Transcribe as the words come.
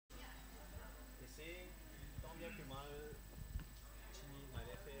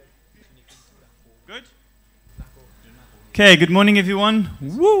Okay, good morning everyone.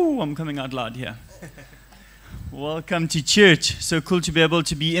 Woo, I'm coming out loud here. Welcome to church. So cool to be able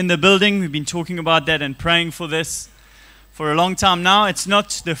to be in the building. We've been talking about that and praying for this for a long time now. It's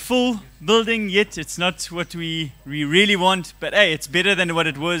not the full building yet. It's not what we really want, but hey, it's better than what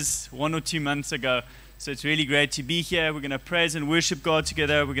it was 1 or 2 months ago. So it's really great to be here. We're going to praise and worship God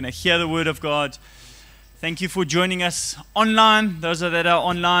together. We're going to hear the word of God. Thank you for joining us online. Those that are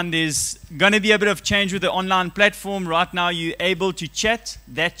online, there's going to be a bit of change with the online platform. Right now, you're able to chat.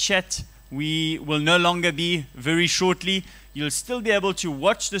 That chat we will no longer be very shortly. You'll still be able to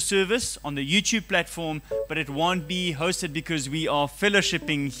watch the service on the YouTube platform, but it won't be hosted because we are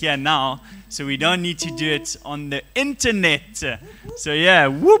fellowshipping here now, so we don't need to do it on the internet. So yeah,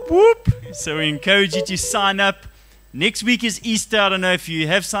 whoop whoop. So we encourage you to sign up. Next week is Easter. I don't know if you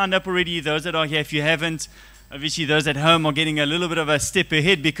have signed up already. Those that are here, if you haven't, obviously those at home are getting a little bit of a step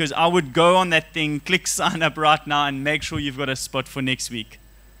ahead, because I would go on that thing, click sign up right now, and make sure you've got a spot for next week.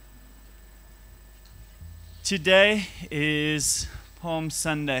 Today is Palm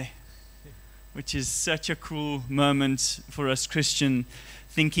Sunday, which is such a cool moment for us Christian,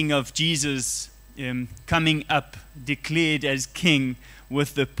 thinking of Jesus coming up, declared as King,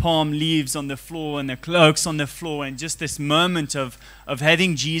 with the palm leaves on the floor and the cloaks on the floor, and just this moment of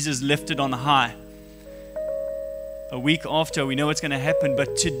having Jesus lifted on high. A week after, we know what's going to happen,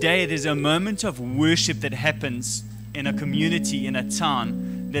 but today there's a moment of worship that happens in a community, in a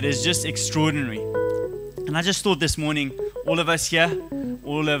town, that is just extraordinary. And I just thought this morning, all of us here,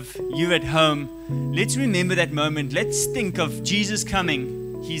 all of you at home, let's remember that moment. Let's think of Jesus coming.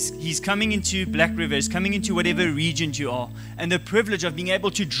 He's coming into Black River, he's coming into whatever region you are, and the privilege of being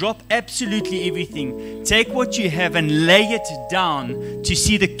able to drop absolutely everything, take what you have and lay it down to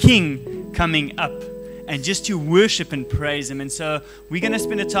see the King coming up, and just to worship and praise Him. And so we're going to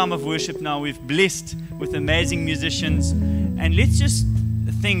spend a time of worship now. We've blessed with amazing musicians, and let's just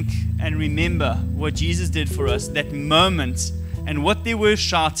think and remember what Jesus did for us, that moment, and what they were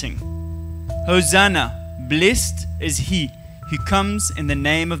shouting. Hosanna, blessed is He who comes in the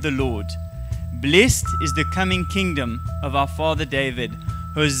name of the Lord. Blessed is the coming kingdom of our father David.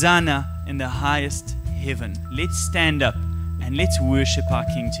 Hosanna in the highest heaven. Let's stand up and let's worship our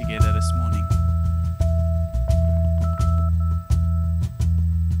King together this morning.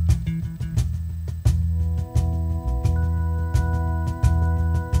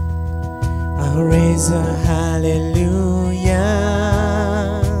 I'll raise a hallelujah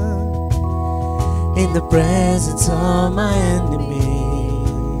in the presence of my enemies.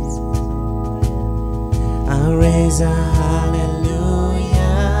 I'll raise a hallelujah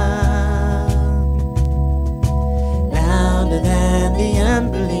louder than the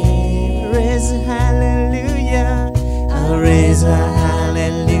unbelief. Raise a hallelujah. I'll raise a hallelujah.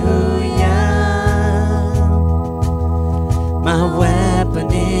 My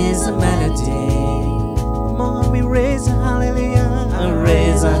weapon is a melody. Come on, we raise a hallelujah. I'll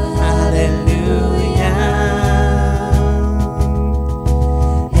raise a hallelujah.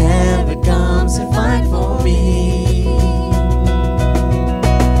 Heaven comes and fight for me.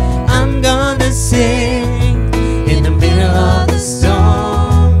 I'm gonna sing in the middle of the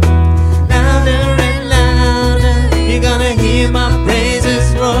storm. Louder and louder, you're gonna hear my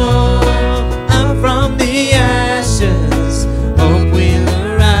praises roar. I'm from the ashes, oh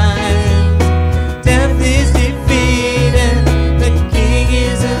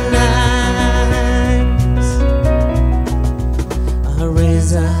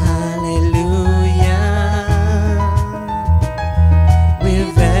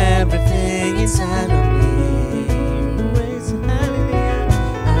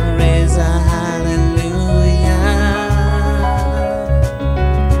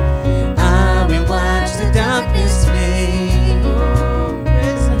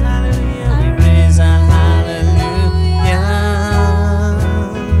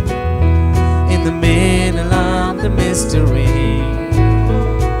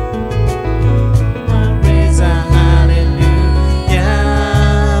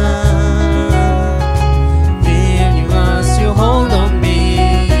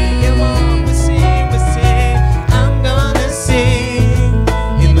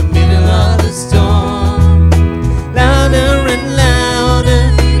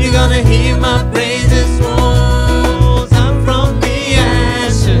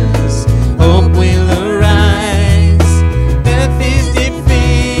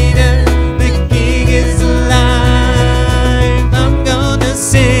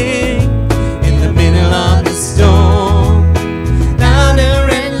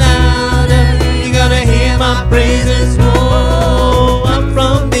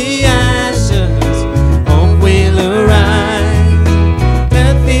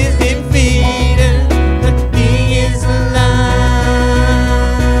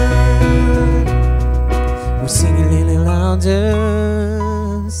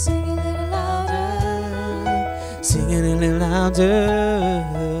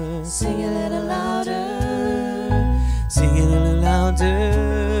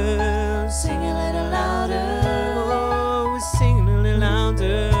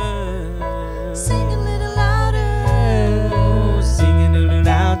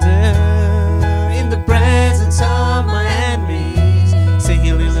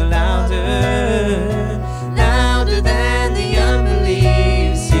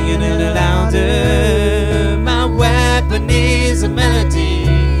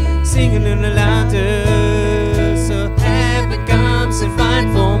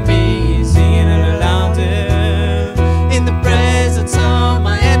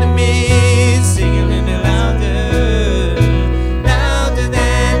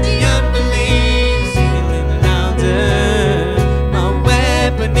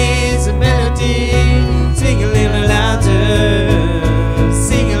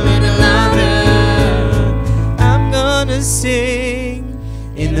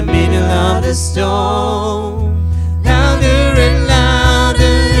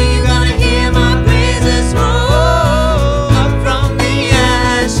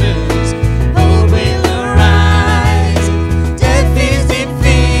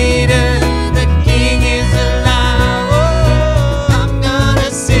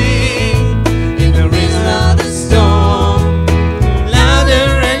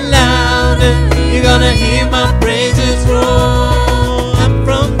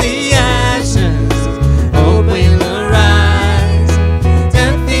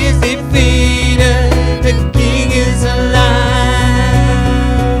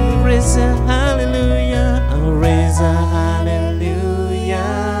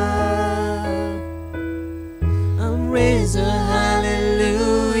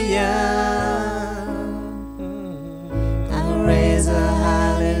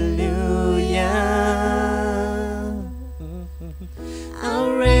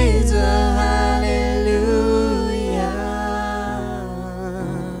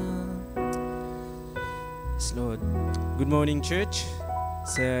Yes, Lord. Good morning, church.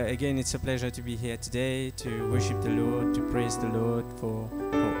 So again, it's a pleasure to be here today to worship the Lord, to praise the Lord for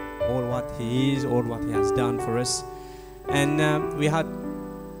all what He is, all what He has done for us. And we had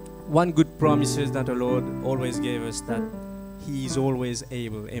one good promises that the Lord always gave us, that He is always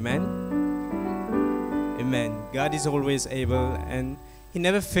able. Amen? Amen. God is always able, and He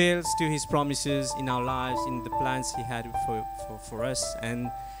never fails to His promises in our lives, in the plans He had for us.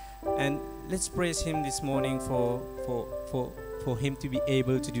 And let's praise Him this morning for Him to be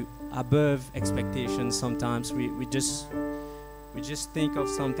able to do above expectations. Sometimes we just think of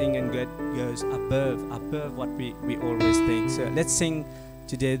something and God goes above what we always think. So let's sing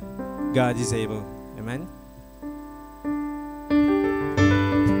today, God is able. Amen.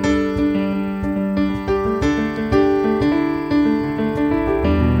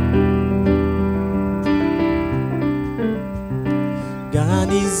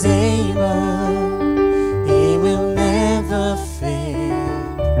 God is able, He will never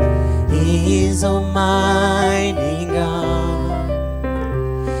fail. He is Almighty God,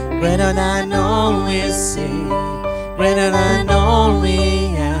 greater than all we see, greater than all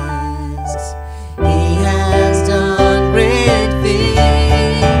we ask. He has done great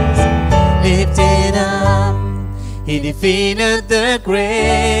things. Lifted up, He defeated the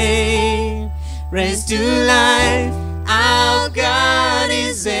grave, raised to life. Our God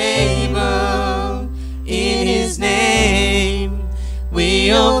is able. In His name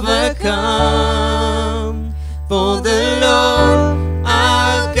we overcome. For the Lord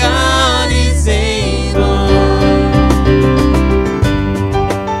our God is able.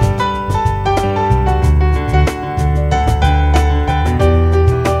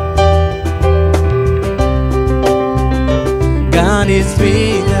 God is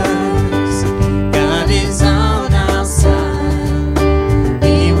with us. God is on our side.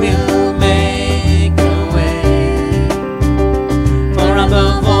 He will make a way. For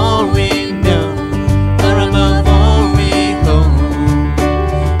above all we know, for above all we hope,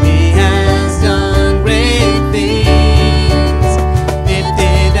 He has done great things.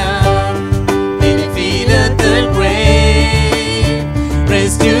 Lifted up, He defeated the grave,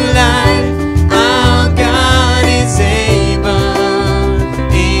 raised to life. Our God is able.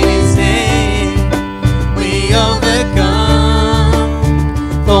 In His name we overcome.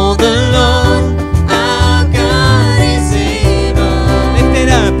 For the Lord our God is able. Lifted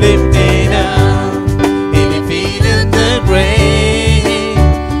up, lifted up. He defeated the grave,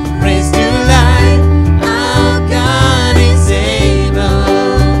 raised to life. Our God is able.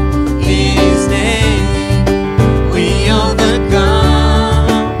 In His name we overcome.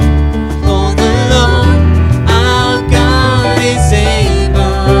 For the Lord our God is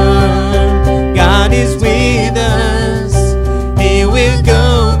able. God is with us. He will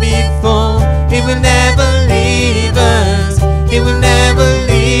go before. He will never leave us. He will never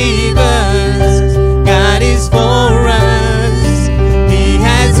leave us. God is for us. He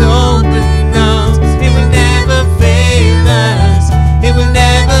has opened arms. He will never fail us. He will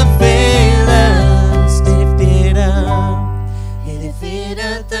never fail us. Lifted up, He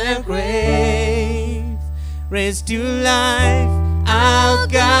defeated the grave, raised to life. Our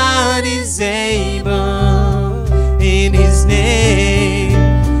God is able. In His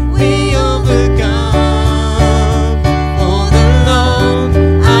name we overcome. For the Lord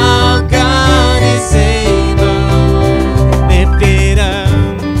our God is able. Lifted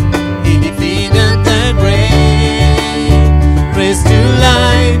up, He defeated the grave, raised to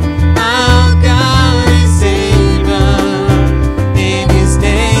life. Our God is able. In His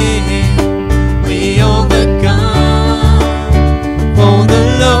name we overcome. For the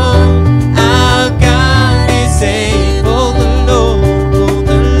Lord our God is able. The Lord, for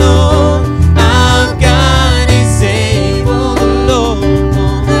the Lord our God is able. The Lord,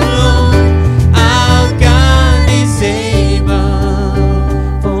 for the Lord our God is able.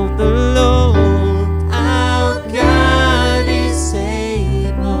 For the Lord our God is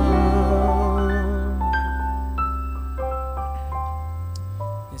able.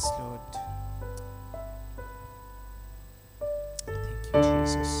 Yes, Lord. Thank you,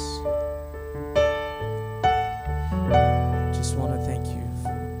 Jesus. Just want to thank you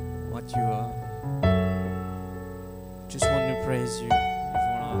for what you are. Just want to praise you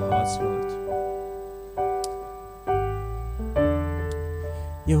with all our hearts, Lord.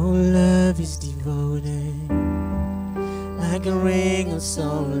 Your love is devoted, like a ring of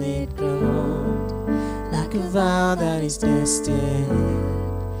solid gold, like a vow that is tested,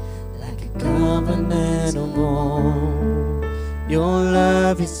 like a covenant of old. Your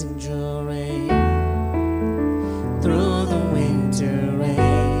love is enduring through the winter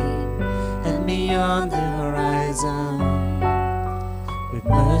rain and beyond the horizon. present with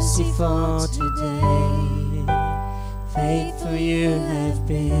mercy for today. Faithful you have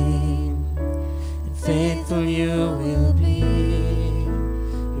been, and faithful you will be.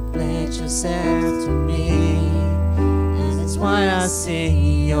 You pledge yourself to me, and that's why I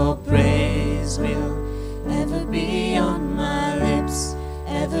sing. Your praise will ever be on my lips,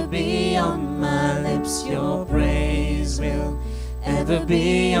 ever be on my lips. Your praise will ever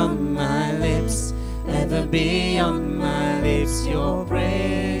be on my lips, ever be on my lips. Your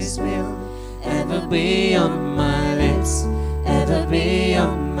praise will ever be on my lips, ever be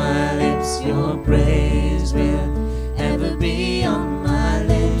on my lips. Your praise will ever be on my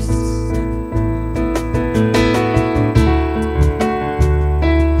lips.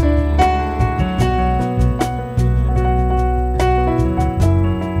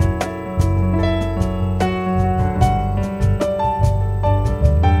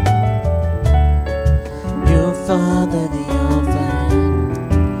 You father the orphan,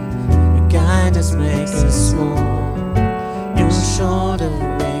 you guide us, make us small. You shoulder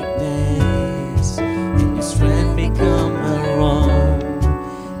weakness, and your strength become our own.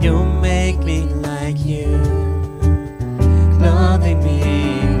 You make me like you, clothing me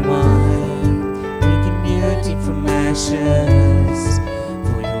in white, making beauty from ashes.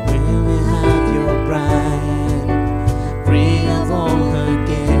 For your will we have your bride, free of all her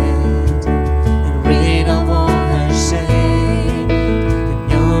guilt, and rid of all her shame.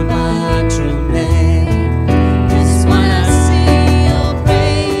 And you're my true name. That's why I sing. Your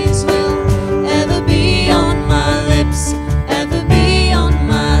praise will ever be on my lips, ever be on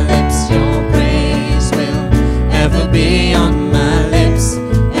my lips. Your praise will ever be on my lips,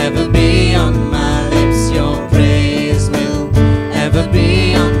 ever be on my lips. Your praise will ever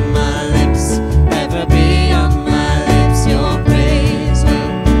be on my lips, ever be on my lips. Your praise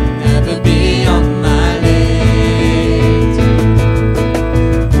will ever be on my lips.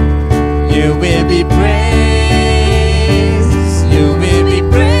 You will be praised, you will be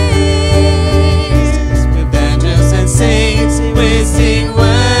praised. With angels and saints we sing,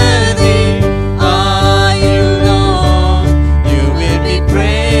 worthy are you, Lord. You will be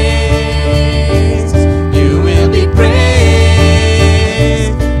praised, you will be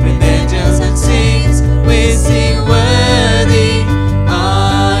praised. With angels and saints we sing, worthy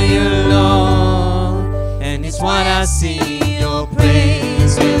are you, Lord. And it's what I see. Your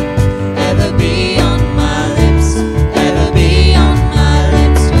praise will ever be on my lips, ever be on my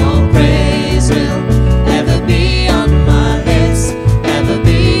lips. Your praise will ever be on my lips, ever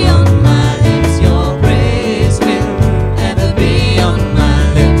be on my lips. Your praise will ever be on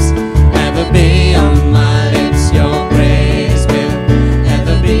my lips, ever be on my lips. Your praise will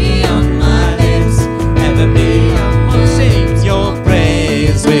ever be on my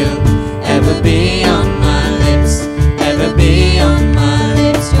lips, ever be on my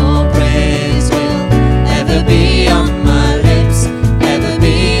lips. Your praise will ever be on my lips, ever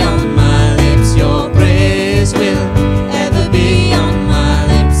be on my lips. Your praise will ever be on my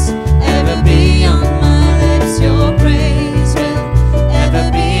lips, ever be on my lips. Your praise will ever be on my lips, ever be on my lips. Your praise will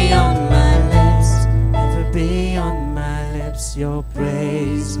ever be on my lips, ever be on my lips. Your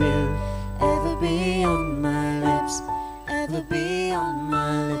praise will ever be on my lips, ever be on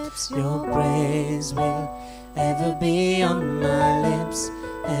my lips. Your praise will ever be on my lips,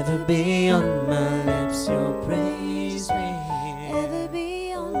 ever be on my lips. Your praise will ever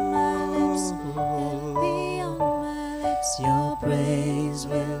be on my lips, ever be on my lips. Your praise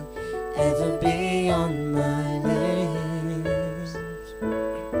will ever be on my lips.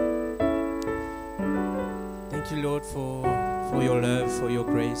 Thank you, Lord, for your love, for your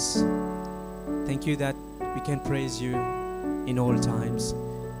grace. Thank you that we can praise you in all times,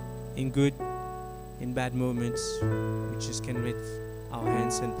 in good, in bad moments. We just can lift our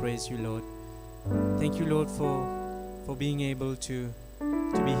hands and praise you, Lord. Thank you, Lord, for being able to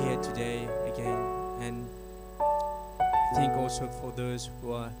be here today again. And I think also for those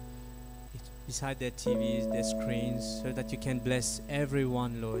who are beside their TVs, their screens, so that you can bless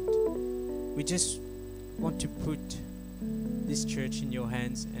everyone, Lord. We just want to put this church in your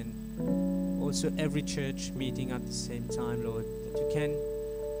hands, and also every church meeting at the same time, Lord, that you can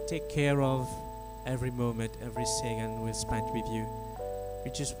take care of every moment, every second we've spent with you.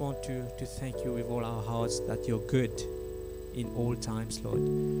 We just want to thank you with all our hearts that you're good in all times, Lord.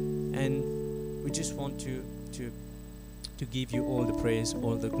 And we just want to give you all the praise,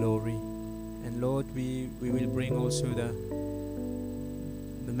 all the glory. And Lord, we will bring also the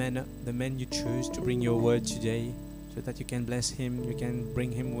man you choose to bring your word today, so that you can bless him, you can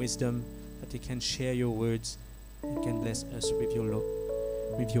bring him wisdom, that he can share your words, you can bless us with your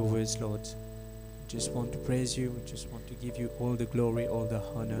words, Lord. just want to praise you. We just want to give you all the glory, all the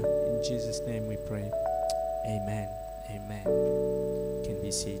honor. In Jesus' name we pray. Amen. Amen. You can be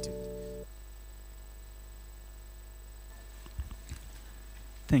seated.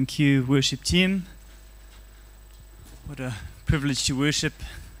 Thank you, worship team. What a privilege to worship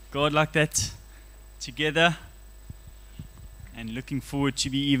God like that together. And looking forward to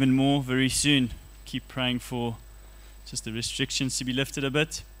be even more very soon. Keep praying for just the restrictions to be lifted a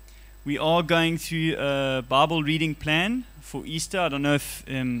bit. We are going through a Bible reading plan for Easter. I don't know if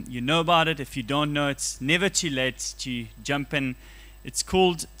you know about it. If you don't know, it's never too late to jump in. It's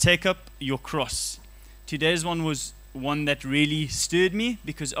called Take Up Your Cross. Today's one was one that really stirred me,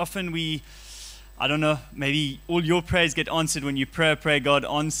 because often I don't know, maybe all your prayers get answered when you pray, God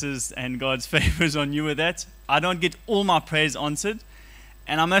answers, and God's favors on you with that. I don't get all my prayers answered.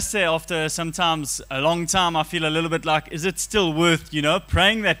 And I must say, after sometimes a long time, I feel a little bit like, is it still worth,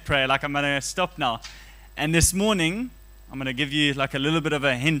 praying that prayer? Like, I'm going to stop now. And this morning, I'm going to give you like a little bit of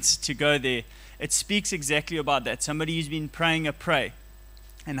a hint to go there. It speaks exactly about that. Somebody who's been praying a prayer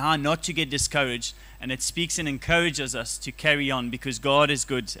and how not to get discouraged. And it speaks and encourages us to carry on, because God is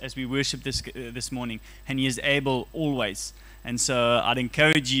good, as we worship this morning, and He is able always. And so I'd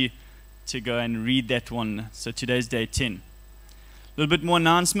encourage you to go and read that one. So today's day 10. A little bit more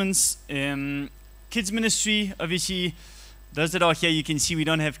announcements. Kids ministry, obviously, those that are here, you can see we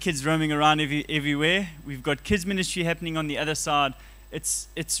don't have kids roaming around everywhere. We've got kids ministry happening on the other side.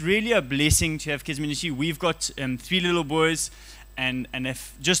 It's really a blessing to have kids ministry. We've got 3 little boys. And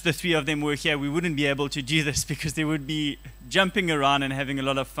if just the 3 of them were here, we wouldn't be able to do this, because they would be jumping around and having a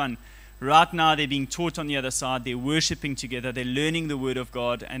lot of fun. Right now, they're being taught on the other side. They're worshiping together. They're learning the Word of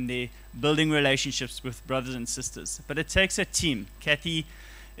God, and they're building relationships with brothers and sisters. But it takes a team. Kathy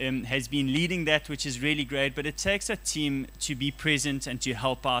has been leading that, which is really great. But it takes a team to be present and to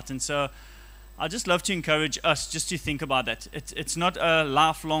help out. And so I just love to encourage us just to think about that. It's not a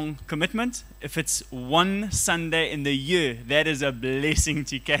lifelong commitment. If it's one Sunday in the year, that is a blessing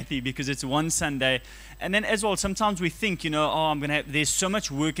to Kathy, because it's one Sunday. And then as well, sometimes we think, there's so much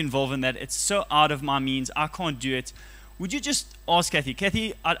work involved in that. It's so out of my means. I can't do it. Would you just ask Kathy?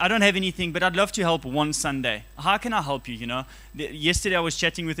 Kathy, I don't have anything, but I'd love to help one Sunday. How can I help you, Yesterday I was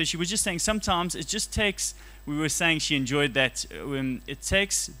chatting with her. She was just saying sometimes it just takes, we were saying she enjoyed that. It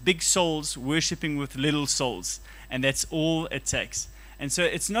takes big souls worshiping with little souls. And that's all it takes. And so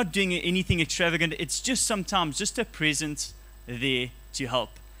it's not doing anything extravagant. It's just sometimes just a presence there to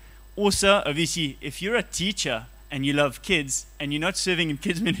help. Also, obviously, if you're a teacher and you love kids and you're not serving in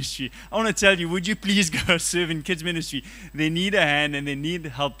kids ministry, I want to tell you, would you please go serve in kids ministry? They need a hand and they need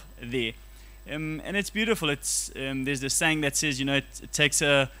help there. And it's beautiful. There's this saying that says, it takes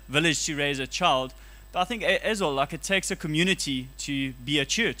a village to raise a child. But I think as well, like, it takes a community to be a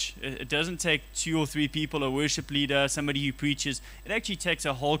church. It doesn't take 2 or 3 people, a worship leader, somebody who preaches. It actually takes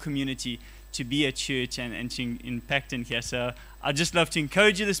a whole community to be a church and to impact in here. So I'd just love to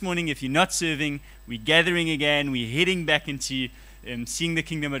encourage you this morning. If you're not serving, we're gathering again. We're heading back into seeing the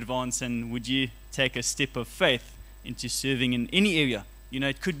kingdom advance. And would you take a step of faith into serving in any area?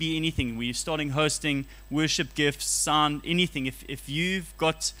 It could be anything. We're starting hosting, worship gifts, sound, anything. If you've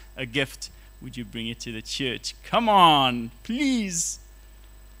got a gift, would you bring it to the church? Come on, please.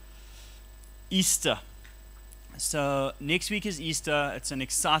 Easter. So next week is Easter. It's an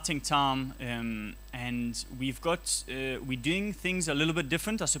exciting time, and we're doing things a little bit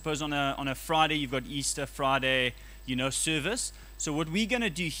different. I suppose on a Friday you've got Easter Friday, service. So what we're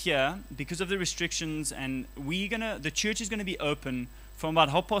gonna do here, because of the restrictions, and the church is gonna be open from about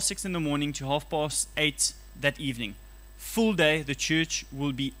 6:30 in the morning to 8:30 that evening. Full day, the church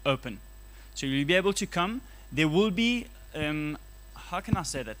will be open. So you'll be able to come. There will be, how can I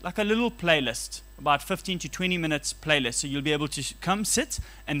say that? Like a little playlist, about 15 to 20 minutes playlist. So you'll be able to come sit,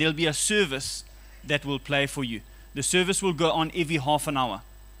 and there'll be a service that will play for you. The service will go on every half an hour.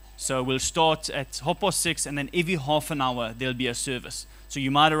 So we'll start at 6:30, and then every half an hour there'll be a service. So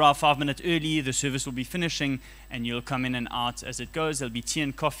you might arrive 5 minutes early, the service will be finishing, and you'll come in and out as it goes. There'll be tea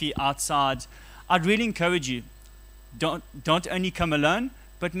and coffee outside. I'd really encourage you, don't only come alone,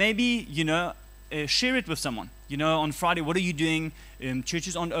 but maybe, share it with someone. On Friday, what are you doing?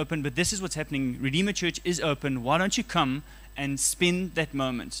 Churches aren't open, but this is what's happening. Redeemer Church is open. Why don't you come and spend that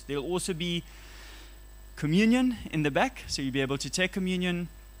moment? There'll also be communion in the back, so you'll be able to take communion.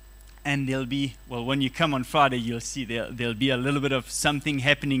 And there'll be, when you come on Friday, you'll see there'll be a little bit of something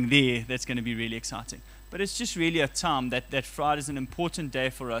happening there that's going to be really exciting. But it's just really a time that Friday is an important day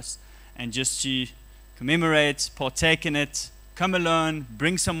for us, and just to commemorate, partake in it. Come alone,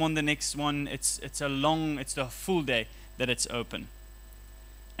 bring someone the next one. It's the full day that it's open.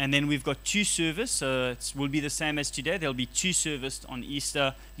 And then we've got 2 services, so it will be the same as today. There'll be 2 services on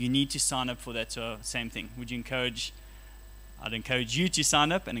Easter. You need to sign up for that, so same thing. I'd encourage you to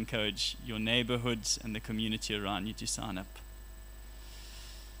sign up and encourage your neighborhoods and the community around you to sign up.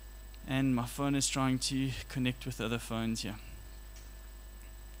 And my phone is trying to connect with other phones here.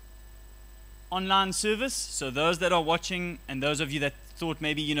 Online service, so those that are watching and those of you that thought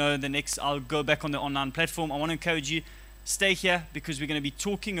maybe, I'll go back on the online platform, I want to encourage you, stay here because we're going to be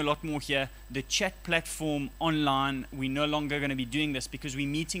talking a lot more here. The chat platform online, we're no longer going to be doing this because we're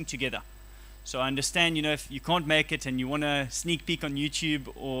meeting together. So I understand, if you can't make it and you want to sneak peek on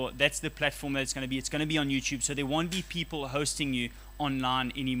YouTube, or that's the platform that it's going to be on YouTube. So there won't be people hosting you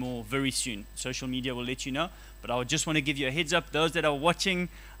online anymore very soon. Social media will let you know. But I just want to give you a heads up. Those that are watching,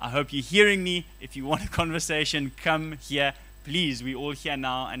 I hope you're hearing me. If you want a conversation, come here. Please, we're all here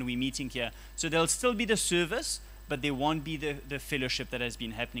now and we're meeting here. So there'll still be the service, but there won't be the fellowship that has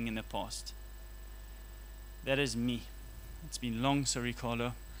been happening in the past. That is me. It's been long. Sorry,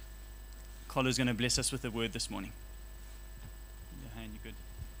 Carlo. Carlo's going to bless us with a word this morning. Your hand, you're good.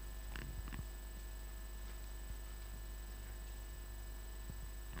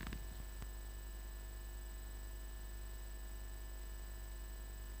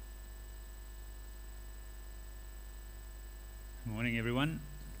 Good morning, everyone.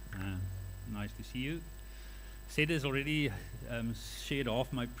 Nice to see you. Seth has already shared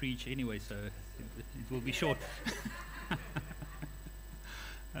half my preach anyway, so it will be short.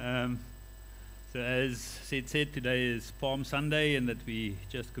 So as Seth said, today is Palm Sunday, and that we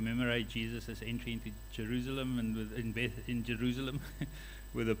just commemorate Jesus' entry into Jerusalem, and in Jerusalem,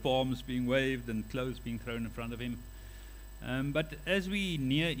 with the palms being waved and clothes being thrown in front of him. But as we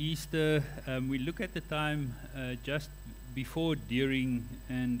near Easter, we look at the time just before, during,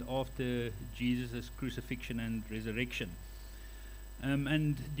 and after Jesus' crucifixion and resurrection.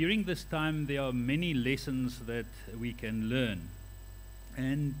 And during this time, there are many lessons that we can learn.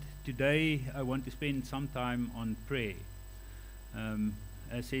 And today, I want to spend some time on prayer.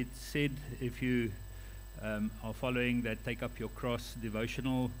 As it said, if you are following that Take Up Your Cross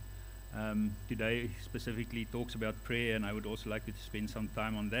devotional, today specifically talks about prayer, and I would also like you to spend some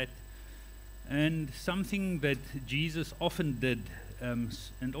time on that. And something that Jesus often did,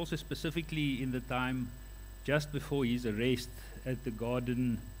 and also specifically in the time just before his arrest at the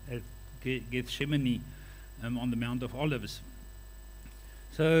garden at Gethsemane, on the Mount of Olives.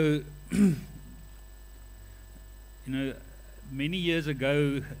 So, many years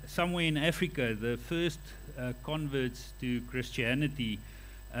ago, somewhere in Africa, the first converts to Christianity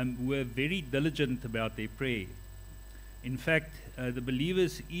were very diligent about their prayer. In fact, the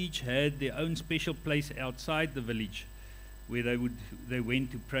believers each had their own special place outside the village where they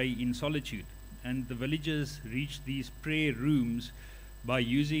went to pray in solitude. And the villagers reached these prayer rooms by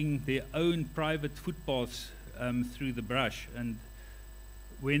using their own private footpaths through the brush. And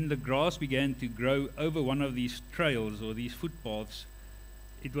when the grass began to grow over one of these trails or these footpaths,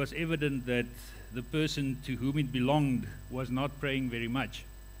 it was evident that the person to whom it belonged was not praying very much.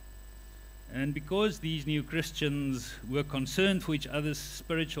 And because these new Christians were concerned for each other's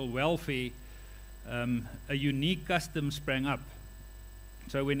spiritual welfare, a unique custom sprang up.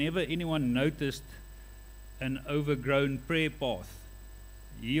 So whenever anyone noticed an overgrown prayer path,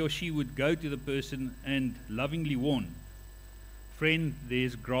 he or she would go to the person and lovingly warn, "Friend,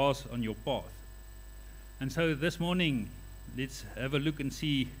 there's grass on your path." And so this morning, let's have a look and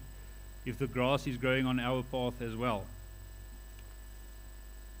see if the grass is growing on our path as well.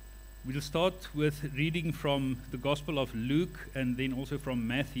 We'll start with reading from the Gospel of Luke and then also from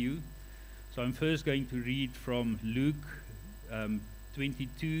Matthew. So I'm first going to read from Luke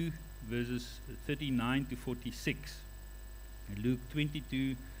 22, verses 39 to 46. Luke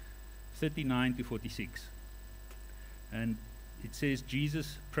 22, 39 to 46. And it says,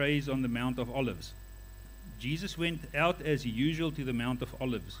 Jesus prays on the Mount of Olives. Jesus went out as usual to the Mount of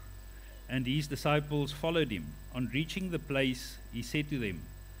Olives, and his disciples followed him. On reaching the place, he said to them,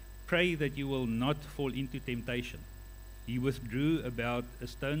 "Pray that you will not fall into temptation." He withdrew about a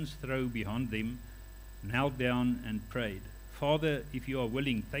stone's throw behind them, knelt down and prayed, "Father, if you are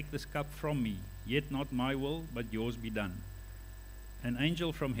willing, take this cup from me, yet not my will, but yours be done." An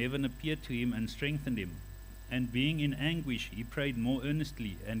angel from heaven appeared to him and strengthened him. And being in anguish, he prayed more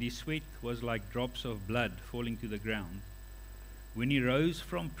earnestly, and his sweat was like drops of blood falling to the ground. When he rose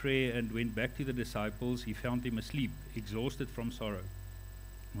from prayer and went back to the disciples, he found them asleep, exhausted from sorrow.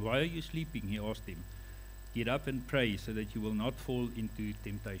 "Why are you sleeping?" he asked them. "Get up and pray so that you will not fall into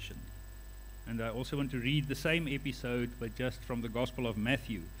temptation." And I also want to read the same episode, but just from the Gospel of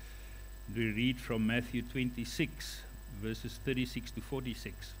Matthew. We read from Matthew 26, verses 36 to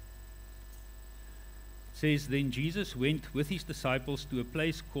 46. It says, Then Jesus went with his disciples to a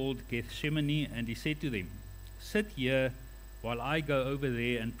place called Gethsemane, and he said to them, Sit here while I go over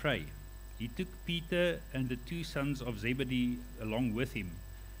there and pray. He took Peter and the 2 sons of Zebedee along with him,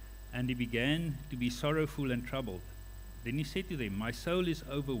 and he began to be sorrowful and troubled. Then he said to them, My soul is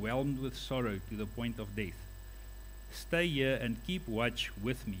overwhelmed with sorrow to the point of death. Stay here and keep watch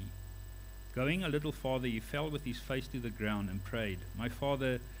with me. Going a little farther, he fell with his face to the ground and prayed, My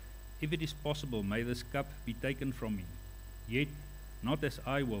Father, if it is possible, may this cup be taken from me. Yet not as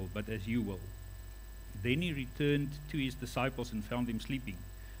I will, but as you will. Then he returned to his disciples and found them sleeping.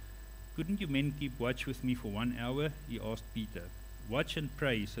 Couldn't you men keep watch with me for 1 hour? He asked Peter. Watch and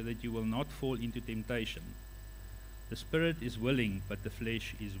pray so that you will not fall into temptation. The spirit is willing, but the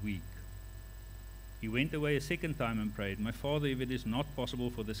flesh is weak. He went away a second time and prayed, My Father, if it is not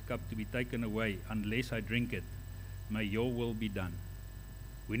possible for this cup to be taken away unless I drink it, may your will be done.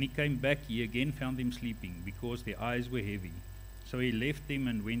 When he came back, he again found them sleeping, because their eyes were heavy. So he left them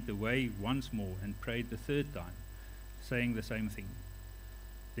and went away once more and prayed the 3rd time, saying the same thing.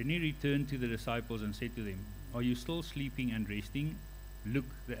 Then he returned to the disciples and said to them, Are you still sleeping and resting? Look,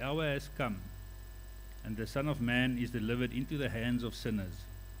 the hour has come, and the Son of Man is delivered into the hands of sinners.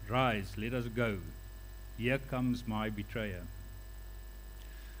 Rise, let us go. Here comes my betrayer.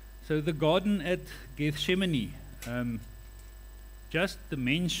 So the garden at Gethsemane, just the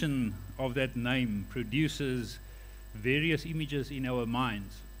mention of that name produces various images in our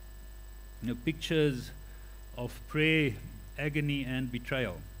minds. Pictures of prayer, agony, and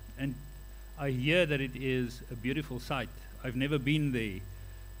betrayal. And I hear that it is a beautiful sight. I've never been there,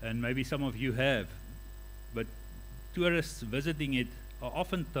 and maybe some of you have. But tourists visiting it are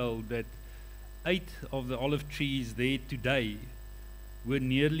often told that 8 of the olive trees there today were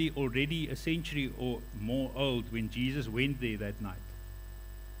nearly already a century or more old when Jesus went there that night.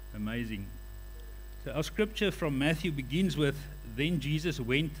 Amazing. So our scripture from Matthew begins with, Then Jesus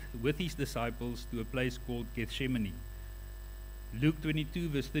went with his disciples to a place called Gethsemane. Luke 22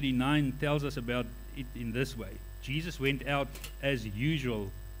 verse 39 tells us about it in this way. Jesus went out as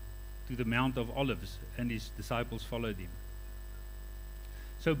usual to the Mount of Olives, and his disciples followed him.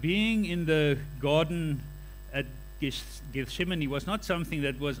 So being in the garden at Gethsemane was not something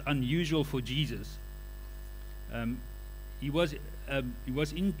that was unusual for Jesus. When he was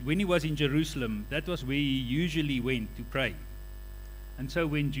in Jerusalem, that was where he usually went to pray. And so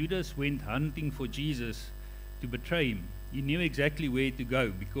when Judas went hunting for Jesus to betray him, he knew exactly where to go,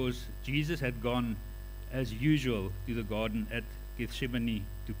 because Jesus had gone as usual to the garden at Gethsemane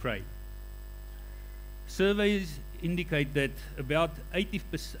to pray. Surveys indicate that about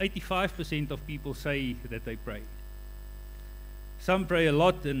 85% of people say that they pray. Some pray a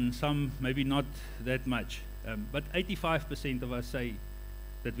lot and some maybe not that much. But 85% of us say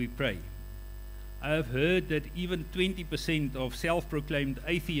that we pray. I have heard that even 20% of self-proclaimed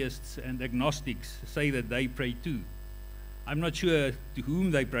atheists and agnostics say that they pray too. I'm not sure to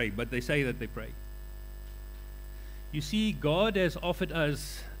whom they pray, but they say that they pray. You see, God has offered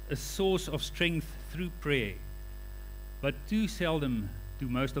us a source of strength through prayer, but too seldom do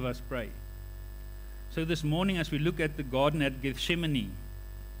most of us pray. So this morning, as we look at the garden at Gethsemane,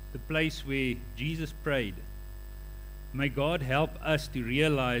 the place where Jesus prayed, may God help us to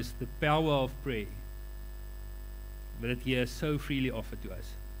realize the power of prayer that He has so freely offered to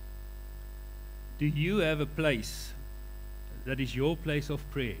us. Do you have a place that is your place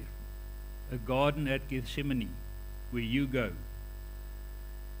of prayer, a garden at Gethsemane where you go?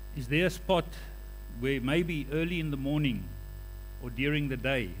 Is there a spot where maybe early in the morning or during the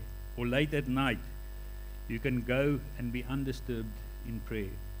day or late at night you can go and be undisturbed in prayer?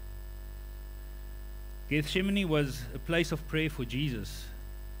 Gethsemane was a place of prayer for Jesus,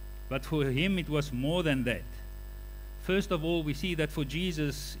 but for Him it was more than that. First of all, we see that for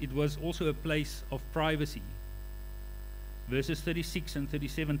Jesus it was also a place of privacy. Verses 36 and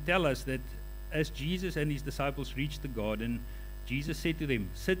 37 tell us that as Jesus and His disciples reached the garden, Jesus said to them,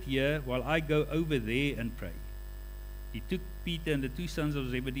 "Sit here while I go over there and pray." He took Peter and the 2 sons of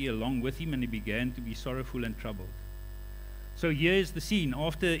Zebedee along with him, and he began to be sorrowful and troubled. So here is the scene.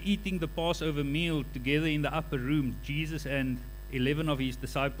 After eating the Passover meal together in the upper room, Jesus and 11 of His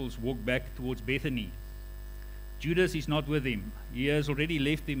disciples walk back towards Bethany. Judas is not with him. He has already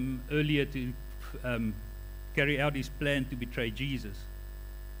left him earlier to carry out his plan to betray Jesus.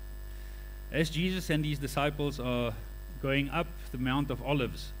 As Jesus and His disciples are going up the Mount of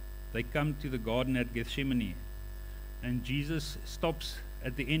Olives, they come to the garden at Gethsemane. And Jesus stops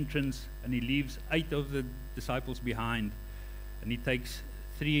at the entrance, and He leaves 8 of the disciples behind, and He takes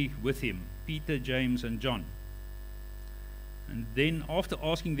 3 with Him, Peter, James, and John. And then after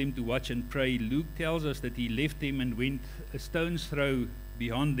asking them to watch and pray, Luke tells us that he left them and went a stone's throw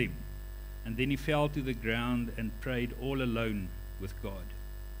beyond them. And then he fell to the ground and prayed all alone with God.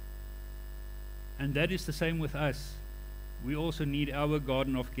 And that is the same with us. We also need our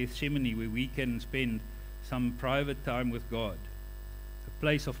Garden of Gethsemane, where we can spend some private time with God, a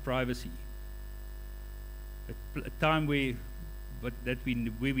place of privacy, a time where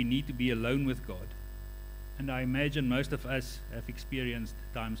we need to be alone with God. And I imagine most of us have experienced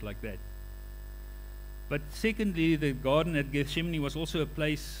times like that. But secondly, the garden at Gethsemane was also a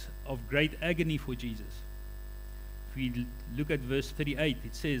place of great agony for Jesus. If we look at verse 38,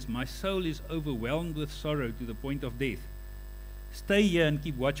 it says, "My soul is overwhelmed with sorrow to the point of death. Stay here and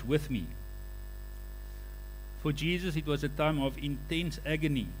keep watch with me." For Jesus, it was a time of intense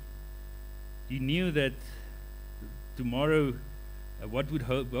agony. He knew that tomorrow, what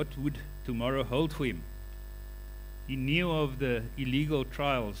would tomorrow hold for him? He knew of the illegal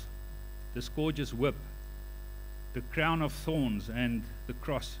trials, the scourge's whip, the crown of thorns, and the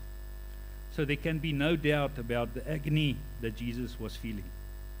cross. So there can be no doubt about the agony that Jesus was feeling.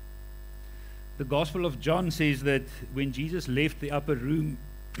 The Gospel of John says that when Jesus left the upper room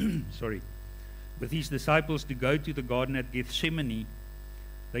with his disciples to go to the garden at Gethsemane,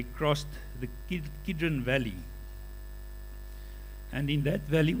 they crossed the Kidron Valley. And in that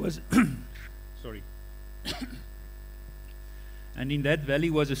valley was and in that valley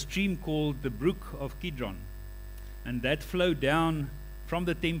was a stream called the Brook of Kidron, and that flowed down from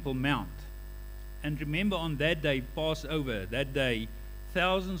the Temple Mount. And remember, on that day, Passover, that day,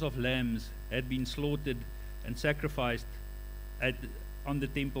 thousands of lambs had been slaughtered and sacrificed on the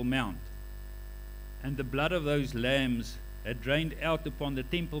Temple Mount. And the blood of those lambs had drained out upon the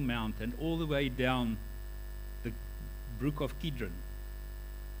Temple Mount and all the way down the Brook of Kidron.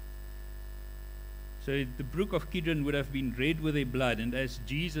 So the Brook of Kidron would have been red with their blood, and as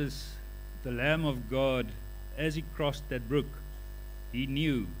Jesus, the Lamb of God, as he crossed that brook, he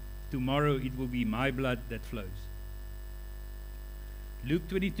knew, tomorrow it will be my blood that flows. Luke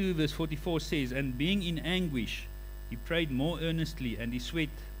 22 verse 44 says, "And being in anguish, he prayed more earnestly, and his sweat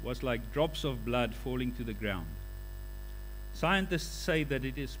was like drops of blood falling to the ground." Scientists say that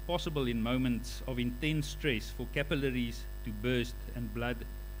it is possible in moments of intense stress for capillaries to burst and blood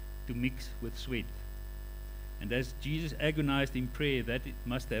to mix with sweat. And as Jesus agonized in prayer, that it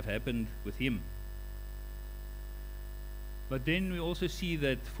must have happened with him. But then we also see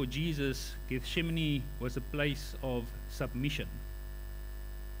that for Jesus, Gethsemane was a place of submission.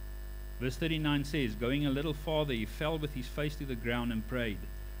 Verse 39 says, "Going a little farther, he fell with his face to the ground and prayed,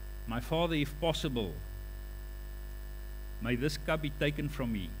 'My Father, if possible, may this cup be taken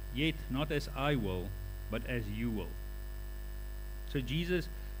from me, yet not as I will, but as you will.'" So Jesus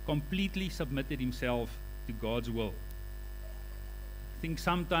completely submitted himself to God's will. I think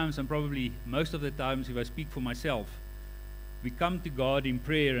sometimes, and probably most of the times if I speak for myself, we come to God in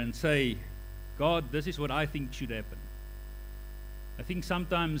prayer and say, "God, this is what I think should happen." I think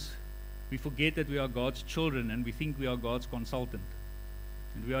sometimes we forget that we are God's children and we think we are God's consultant.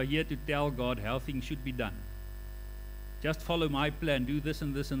 And we are here to tell God how things should be done. Just follow my plan, do this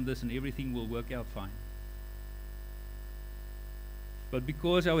and this and this, and everything will work out fine. But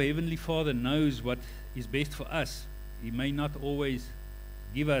because our Heavenly Father knows what is best for us, He may not always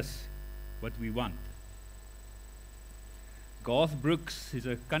give us what we want. Garth Brooks is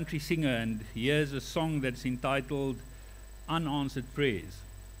a country singer, and he has a song that's entitled "Unanswered Prayers."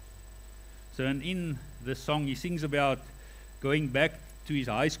 So, and in the song he sings about going back to his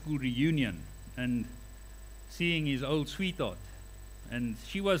high school reunion and seeing his old sweetheart. And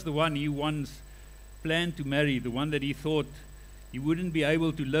she was the one he once planned to marry, the one that he thought he wouldn't be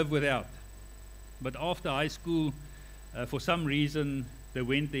able to live without. But after high school, for some reason, they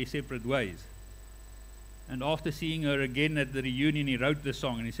went their separate ways. And after seeing her again at the reunion, he wrote the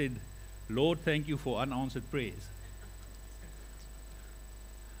song and he said, "Lord, thank you for unanswered prayers."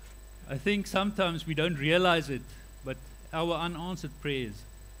 I think sometimes we don't realize it, but our unanswered prayers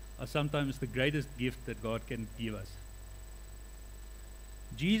are sometimes the greatest gift that God can give us.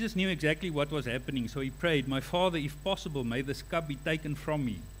 Jesus knew exactly what was happening, so he prayed, "My Father, if possible, may this cup be taken from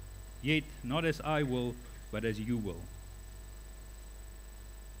me, yet not as I will, but as you will."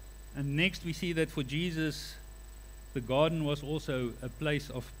 And next we see that for Jesus, the garden was also a place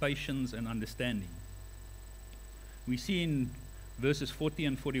of patience and understanding. We see in verses 40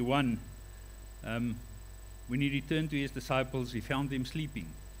 and 41, when he returned to his disciples, he found them sleeping.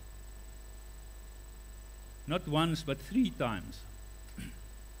 Not once, but 3 times.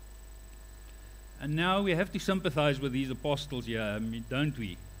 And now we have to sympathize with these apostles here, don't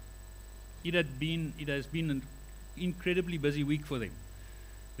we? It has been incredibly busy week for them.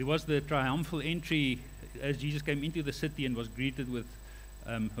 There was the triumphal entry as Jesus came into the city and was greeted with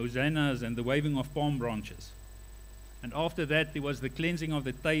hosannas and the waving of palm branches. And after that, there was the cleansing of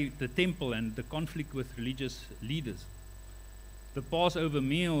the temple and the conflict with religious leaders. The Passover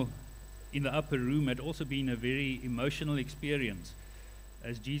meal in the upper room had also been a very emotional experience,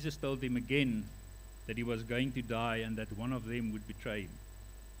 as Jesus told them again that he was going to die and that one of them would betray him.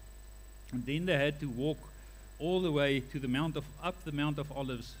 And then they had to walk all the way to up the Mount of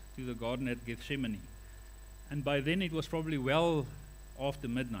Olives to the garden at Gethsemane. And by then it was probably well after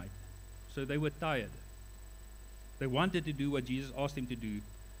midnight. So they were tired. They wanted to do what Jesus asked them to do,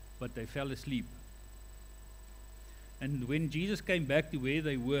 but they fell asleep. And when Jesus came back to where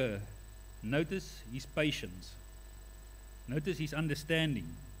they were, notice his patience. Notice his understanding.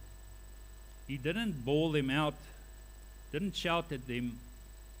 He didn't bawl them out, didn't shout at them,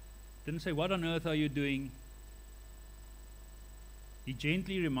 didn't say, "What on earth are you doing?" He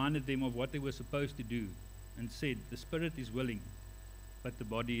gently reminded them of what they were supposed to do and said, "The spirit is willing, but the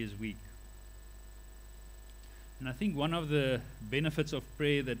body is weak." And I think one of the benefits of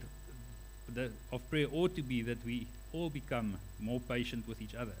prayer ought to be that we all become more patient with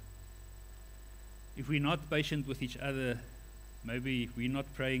each other. If we're not patient with each other, maybe we're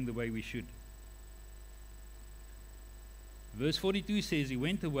not praying the way we should. Verse 42 says, he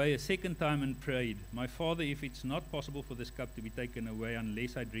went away a second time and prayed, "My Father, if it's not possible for this cup to be taken away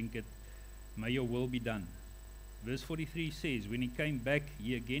unless I drink it, may your will be done." Verse 43 says, when he came back,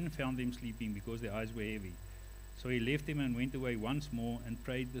 he again found them sleeping because their eyes were heavy. So he left them and went away once more and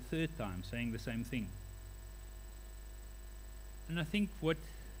prayed the third time, saying the same thing. And I think what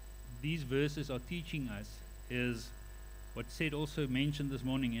these verses are teaching us is, what Seth also mentioned this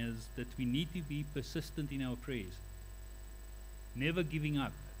morning, is that we need to be persistent in our prayers. Never giving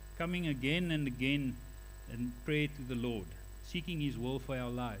up, coming again and again in prayer to the Lord, seeking his will for our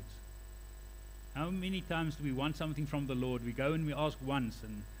lives. How many times do we want something from the Lord? We go and we ask once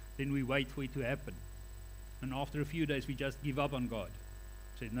and then we wait for it to happen. And after a few days we just give up on God.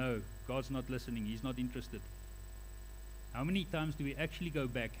 Say, no, God's not listening, he's not interested. How many times do we actually go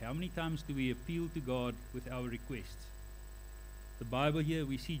back? How many times do we appeal to God with our requests? The Bible here,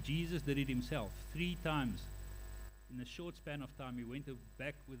 we see Jesus did it himself 3 times. In a short span of time, he went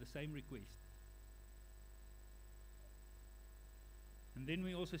back with the same request. And then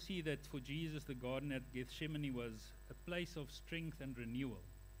we also see that for Jesus, the garden at Gethsemane was a place of strength and renewal.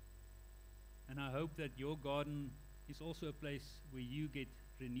 And I hope that your garden is also a place where you get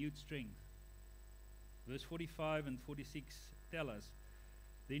renewed strength. Verse 45 and 46 tell us,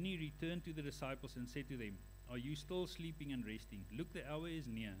 then he returned to the disciples and said to them, "Are you still sleeping and resting? Look, the hour is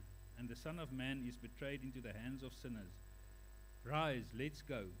near, and the Son of Man is betrayed into the hands of sinners. Rise, let's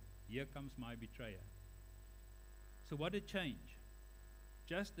go. Here comes my betrayer." So what a change.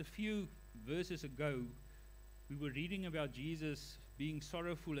 Just a few verses ago, we were reading about Jesus being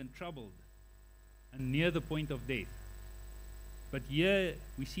sorrowful and troubled and near the point of death. But here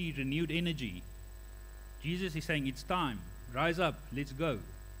we see renewed energy. Jesus is saying, it's time. Rise up, let's go.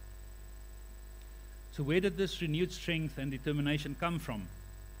 So where did this renewed strength and determination come from?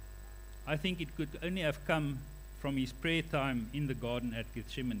 I think it could only have come from his prayer time in the garden at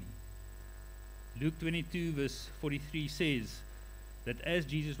Gethsemane. Luke 22 verse 43 says that as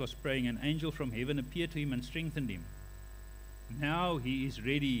Jesus was praying, an angel from heaven appeared to him and strengthened him. Now he is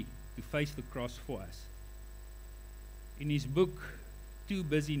ready to face the cross for us. In his book, Too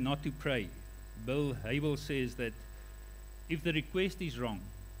Busy Not to Pray, Bill Hybels says that if the request is wrong,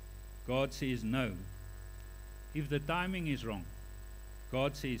 God says no. If the timing is wrong,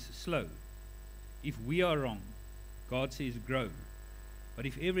 God says slow. If we are wrong, God says grow. But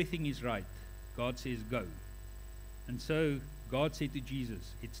if everything is right, God says go. And so God said to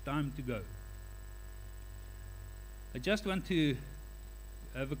Jesus, it's time to go. I just want to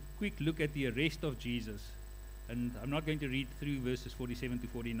have a quick look at the arrest of Jesus. And I'm not going to read through verses 47 to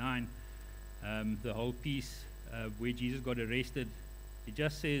 49, the whole piece where Jesus got arrested. It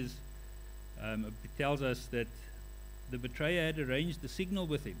just says, it tells us that the betrayer had arranged the signal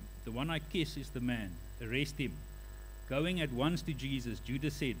with him. The one I kiss is the man. Arrest him. Going at once to Jesus,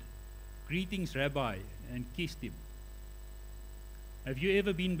 Judas said, "Greetings, Rabbi," and kissed him. Have you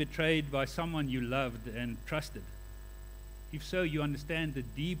ever been betrayed by someone you loved and trusted? If so, you understand the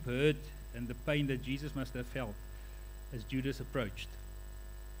deep hurt and the pain that Jesus must have felt as Judas approached.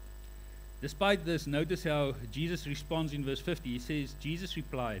 Despite this, notice how Jesus responds in verse 50. He says, Jesus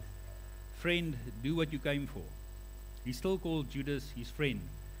replied, "Friend, do what you came for." He still called Judas his friend.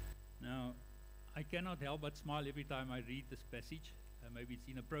 Now, I cannot help but smile every time I read this passage. Maybe it's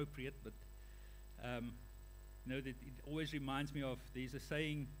inappropriate, but You know, that it always reminds me of, there's a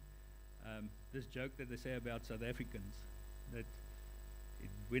saying, this joke that they say about South Africans, that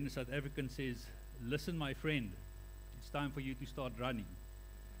when a South African says, "Listen, my friend, it's time for you to start running,"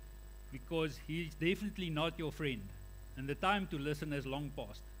 because he's definitely not your friend, and the time to listen has long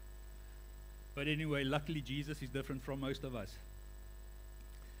passed. But anyway, luckily Jesus is different from most of us.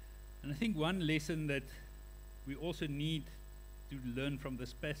 And I think one lesson that we also need to learn from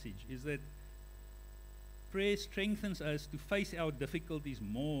this passage is that prayer strengthens us to face our difficulties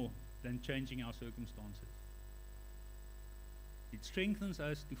more than changing our circumstances. It strengthens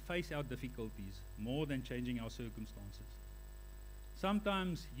us to face our difficulties more than changing our circumstances.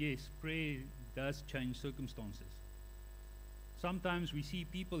 Sometimes, yes, prayer does change circumstances. Sometimes we see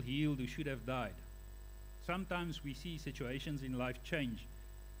people healed who should have died. Sometimes we see situations in life change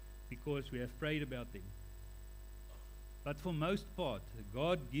because we have prayed about them. But for most part,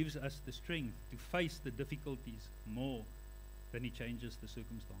 God gives us the strength to face the difficulties more than He changes the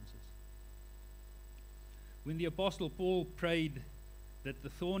circumstances. When the Apostle Paul prayed that the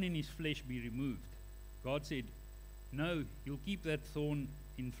thorn in his flesh be removed, God said, "No, you'll keep that thorn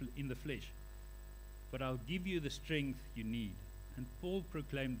in the flesh, but I'll give you the strength you need." And Paul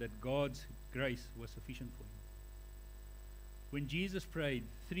proclaimed that God's grace was sufficient for him. When Jesus prayed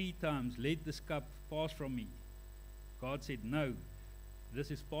 3 times, "Let this cup pass from me," God said, "No, this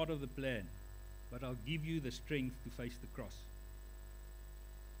is part of the plan, but I'll give you the strength to face the cross."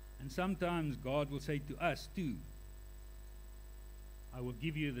 And sometimes God will say to us too, "I will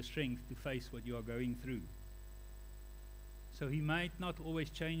give you the strength to face what you are going through." So He might not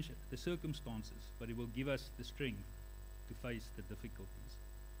always change the circumstances, but He will give us the strength to face the difficulties.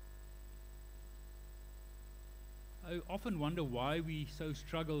 I often wonder why we so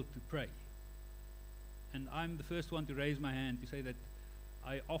struggle to pray. And I'm the first one to raise my hand to say that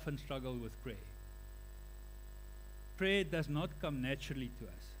I often struggle with prayer. Prayer does not come naturally to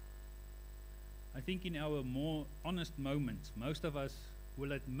us. I think in our more honest moments, most of us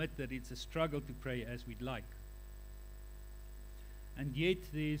will admit that it's a struggle to pray as we'd like. And yet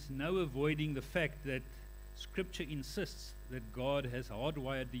there's no avoiding the fact that Scripture insists that God has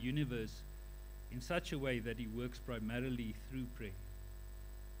hardwired the universe in such a way that He works primarily through prayer.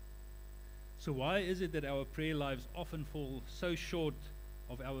 So why is it that our prayer lives often fall so short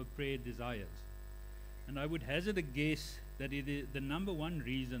of our prayer desires? And I would hazard a guess that the number one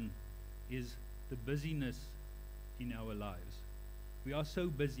reason is the busyness in our lives. We are so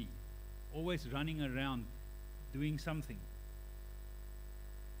busy, always running around doing something.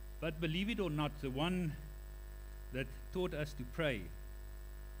 But believe it or not, the one that taught us to pray,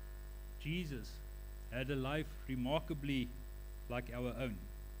 Jesus, had a life remarkably like our own.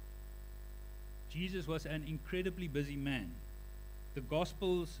 Jesus was an incredibly busy man. The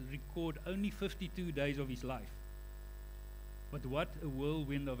Gospels record only 52 days of His life. But what a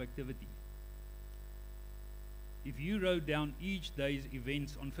whirlwind of activity. If you wrote down each day's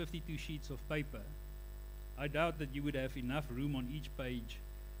events on 52 sheets of paper, I doubt that you would have enough room on each page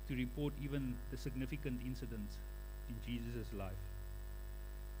to report even the significant incidents in Jesus' life.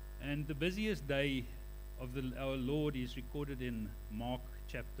 And the busiest day of our Lord is recorded in Mark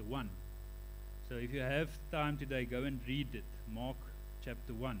chapter 1. So if you have time today, go and read it, Mark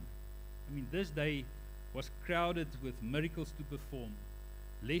chapter 1. I mean, this day was crowded with miracles to perform,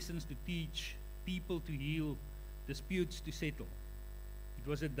 lessons to teach, people to heal, disputes to settle. It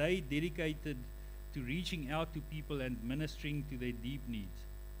was a day dedicated to reaching out to people and ministering to their deep needs.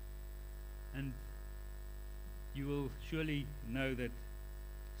 And you will surely know that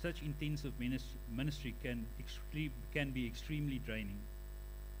such intensive ministry can be extremely draining.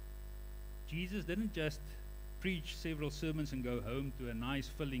 Jesus didn't just preach several sermons and go home to a nice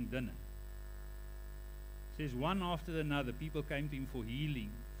filling dinner. It says one after another, people came to Him for healing,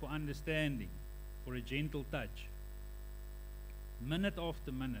 for understanding, for a gentle touch. Minute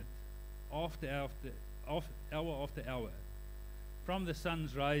after minute, hour after hour, from the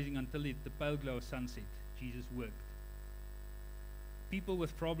sun's rising until the pale glow of sunset, Jesus worked. People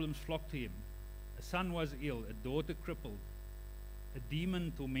with problems flocked to Him. A son was ill, a daughter crippled, a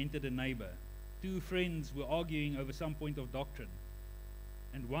demon tormented a neighbor. 2 friends were arguing over some point of doctrine.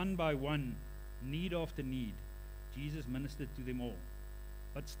 And one by one, need after need, Jesus ministered to them all.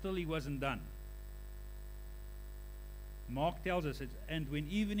 But still He wasn't done. Mark tells us, and when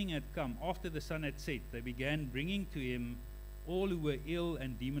evening had come, after the sun had set, they began bringing to Him all who were ill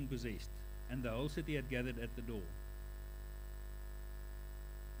and demon-possessed, and the whole city had gathered at the door.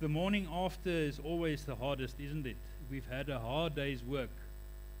 The morning after is always the hardest, isn't it? We've had a hard day's work.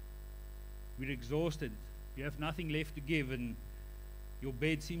 We're exhausted. You have nothing left to give, and your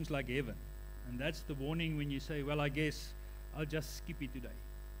bed seems like heaven. And that's the warning when you say, well, I guess I'll just skip it today.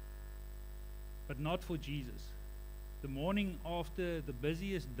 But not for Jesus. The morning after the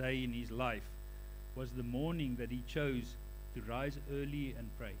busiest day in his life was the morning that he chose to rise early and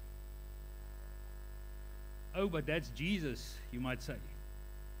pray. Oh, but that's Jesus, you might say.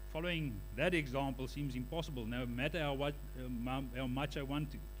 Following that example seems impossible, no matter how much I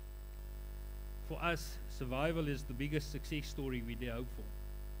want to. For us, survival is the biggest success story we dare hope for.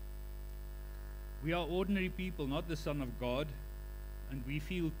 We are ordinary people, not the Son of God, and we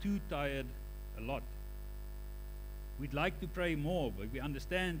feel too tired a lot. We'd like to pray more, but we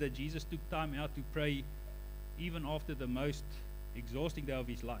understand that Jesus took time out to pray even after the most exhausting day of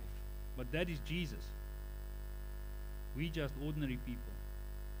his life. But that is Jesus. We just ordinary people.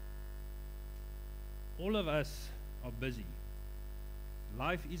 All of us are busy.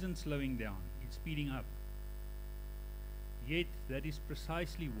 Life isn't slowing down, it's speeding up. Yet that is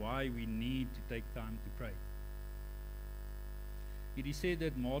precisely why we need to take time to pray. It is said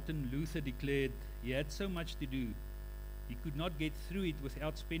that Martin Luther declared he had so much to do, he could not get through it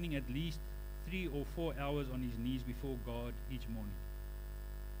without spending at least 3 or 4 hours on his knees before God each morning.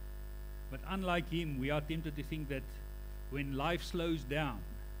 But unlike him, we are tempted to think that when life slows down,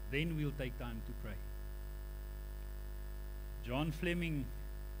 then we'll take time to pray. John Fleming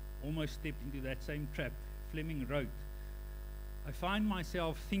almost stepped into that same trap. Fleming wrote, I find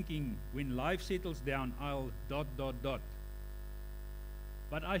myself thinking when life settles down, I'll ...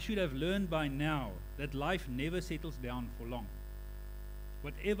 But I should have learned by now that life never settles down for long.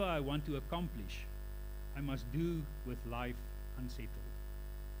 Whatever I want to accomplish, I must do with life unsettled.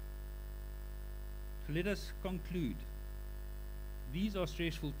 So let us conclude. These are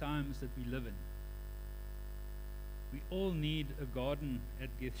stressful times that we live in. We all need a garden at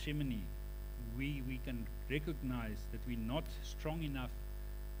Gethsemane. We can recognize that we're not strong enough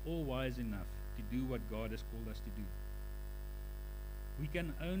or wise enough to do what God has called us to do. We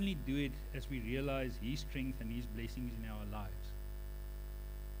can only do it as we realize his strength and his blessings in our lives.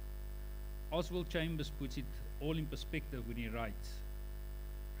 Oswald Chambers puts it all in perspective when he writes,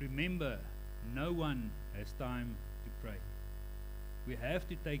 remember, no one has time to pray. We have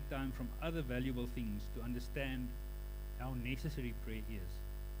to take time from other valuable things to understand how necessary prayer is.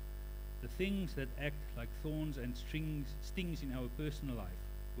 The things that act like thorns and stings in our personal life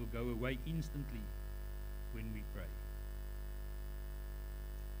will go away instantly when we pray.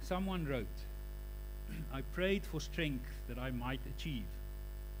 Someone wrote, I prayed for strength that I might achieve.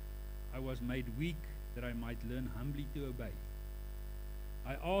 I was made weak that I might learn humbly to obey.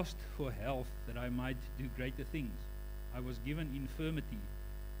 I asked for health that I might do greater things. I was given infirmity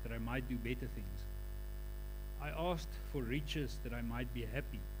that I might do better things. I asked for riches that I might be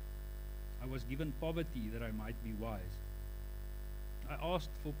happy. I was given poverty that I might be wise. I asked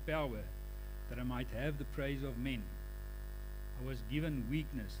for power that I might have the praise of men. I was given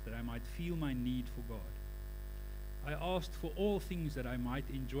weakness that I might feel my need for God. I asked for all things that I might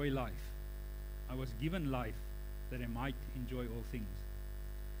enjoy life. I was given life that I might enjoy all things.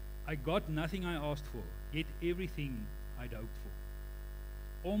 I got nothing I asked for, yet everything I'd hoped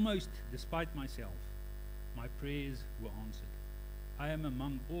for. Almost despite myself, my prayers were answered. I am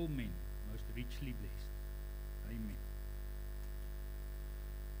among all men most richly blessed. Amen.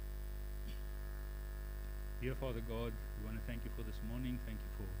 Dear Father God, we want to thank you for this morning. Thank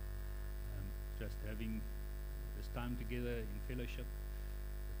you for just having this time together in fellowship,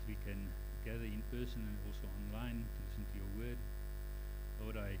 that we can gather in person and also online to listen to your word.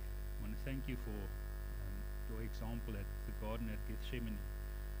 Lord, I want to thank you for your example at the garden at Gethsemane,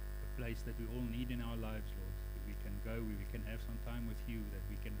 a place that we all need in our lives, Lord, where we can go, where we can have some time with you, that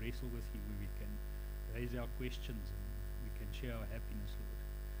we can wrestle with you, where we can raise our questions and we can share our happiness, Lord.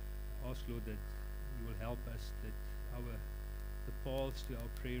 I ask, Lord, that you will help us, that the paths to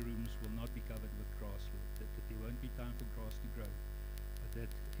our prayer rooms will not be covered with grass, Lord, that there won't be time for grass to grow, but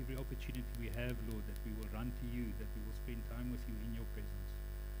that every opportunity we have, Lord, that we will run to you, that we will spend time with you in your presence.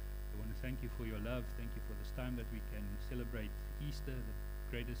 I want to thank you for your love. Thank you for this time that we can celebrate Easter, the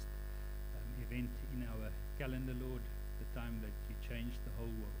greatest event in our calendar, Lord, the time that you changed the whole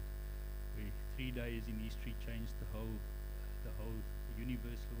world, where 3 days in history changed the whole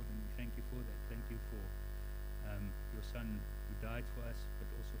universe, Lord, and we thank you for that. Thank you for your Son who died for us, but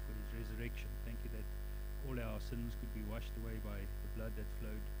also for his resurrection. Thank you that all our sins could be washed away by the blood that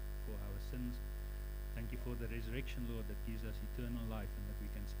flowed for our sins. Thank you for the resurrection, Lord, that gives us eternal life and that we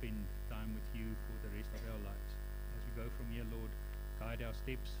can spend time with you for the rest of our lives. As we go from here, Lord, guide our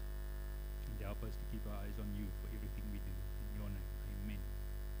steps and help us to keep our eyes on you for everything we do. In your name, amen.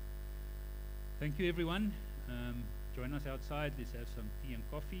 Thank you, everyone. Join us outside. Let's have some tea and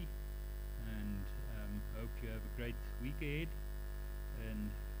coffee. and hope you have a great week ahead, and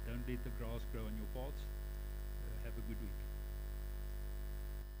don't let the grass grow on your paths. Have a good week.